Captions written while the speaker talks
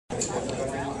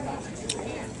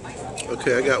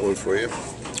Okay, I got one for you.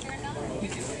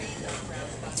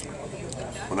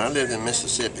 When I lived in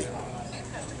Mississippi,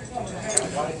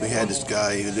 we had this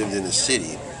guy who lived in the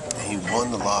city, and he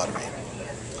won the lottery.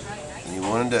 And he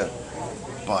wanted to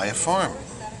buy a farm.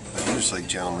 But he was like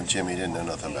Gentleman Jim, he didn't know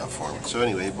nothing about farming. So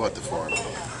anyway, he bought the farm.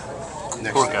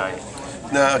 Poor guy.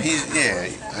 No,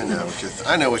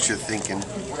 I know what you're thinking.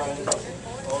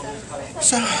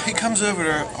 So he comes over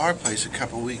to our place a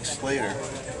couple weeks later.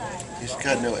 He's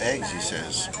got no eggs, he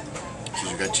says. He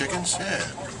says, "You got chickens?" "Yeah."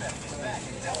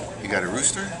 "You got a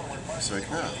rooster?" He's like,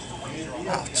 "No."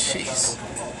 "Oh, jeez."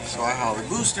 So I holler,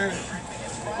 "Booster,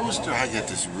 Booster, I get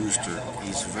this rooster.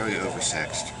 He's very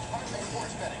oversexed.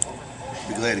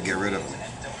 Be glad to get rid of him."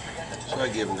 So I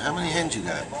give him, "How many hens you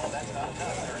got?"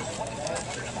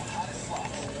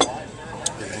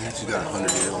 "He's got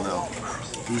 100, you don't know."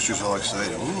 Booster's all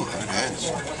excited. "Ooh, 100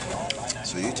 hens.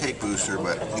 So you take Booster,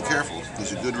 but be careful.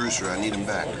 He's a good rooster. I need him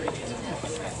back."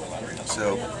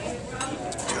 So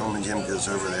Gentleman Jim goes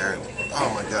over there, and oh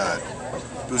my God,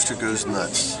 Booster goes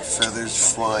nuts.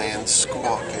 Feathers flying,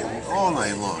 squawking all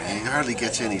night long. He hardly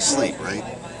gets any sleep, right?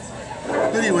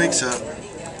 Then he wakes up,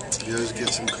 he goes get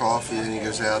some coffee, and he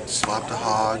goes out, slop the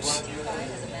hogs,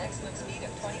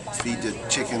 feed the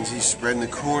chickens. He's spreading the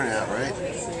corn out, right?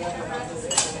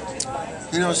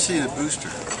 You don't see the Booster.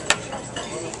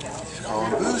 He's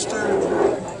calling, "Booster,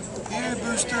 here,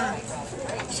 Booster."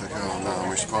 He's like, "Oh no, I'm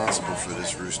responsible for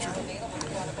this rooster."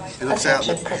 He looks out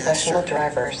in the professional pasture.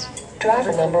 drivers.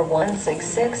 Driver number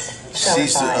 166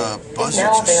 Sees the buzzards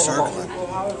now just available.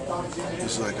 circling.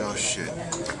 He's like, "Oh shit."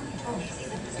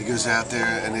 He goes out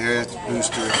there, and there's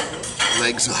Booster,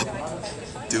 legs up,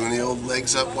 doing the old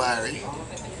legs up Larry.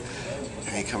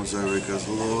 And he comes over and goes,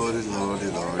 "Lordy, Lordy,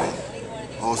 Lordy."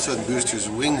 All of a sudden, Booster's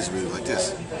wings move like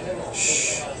this.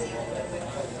 "Shh,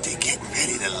 they're getting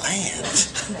ready to land."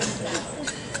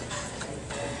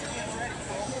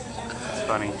 It's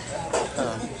funny.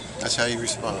 That's how you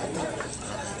respond.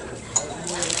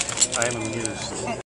 I am amused.